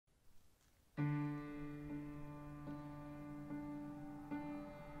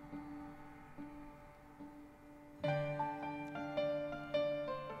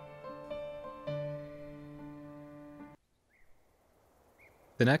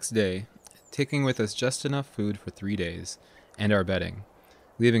The next day, taking with us just enough food for 3 days, and our bedding,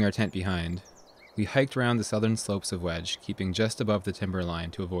 leaving our tent behind, we hiked around the southern slopes of Wedge, keeping just above the timber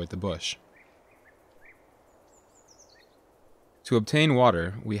line to avoid the bush. To obtain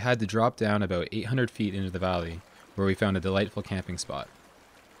water, we had to drop down about 800 feet into the valley, where we found a delightful camping spot.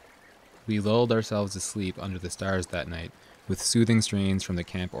 We lulled ourselves to sleep under the stars that night, with soothing strains from the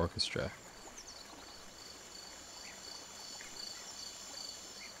camp orchestra.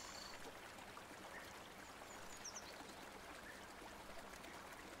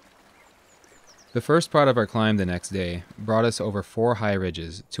 The first part of our climb the next day brought us over 4 high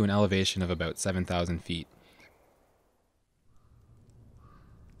ridges to an elevation of about 7,000 feet.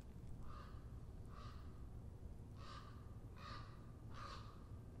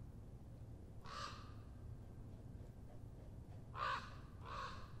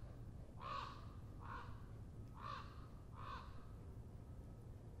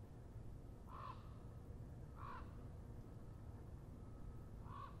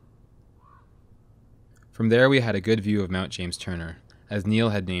 From there we had a good view of Mount James Turner, as Neil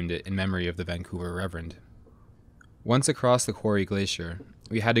had named it in memory of the Vancouver Reverend. Once across the Quarry Glacier,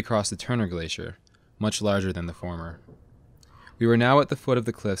 we had to cross the Turner Glacier, much larger than the former. We were now at the foot of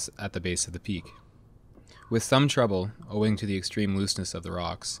the cliffs at the base of the peak. With some trouble, owing to the extreme looseness of the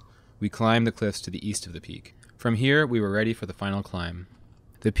rocks, we climbed the cliffs to the east of the peak. From here, we were ready for the final climb.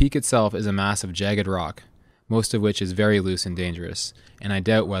 The peak itself is a mass of jagged rock, most of which is very loose and dangerous, and I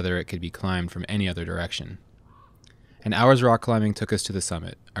doubt whether it could be climbed from any other direction. An hour's rock climbing took us to the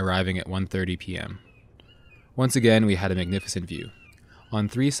summit, arriving at 1:30 p.m. Once again, we had a magnificent view. On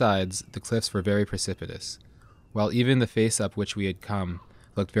 3 sides, the cliffs were very precipitous, while even the face up which we had come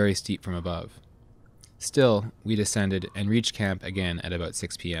looked very steep from above. Still, we descended and reached camp again at about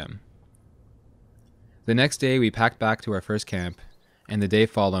 6 p.m. The next day, we packed back to our first camp, and the day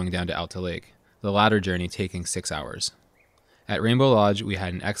following down to Alta Lake, the latter journey taking 6 hours. At Rainbow Lodge, we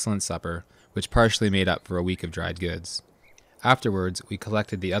had an excellent supper, which partially made up for a week of dried goods. Afterwards, we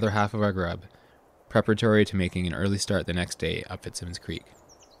collected the other half of our grub, preparatory to making an early start the next day up Fitzsimmons Creek.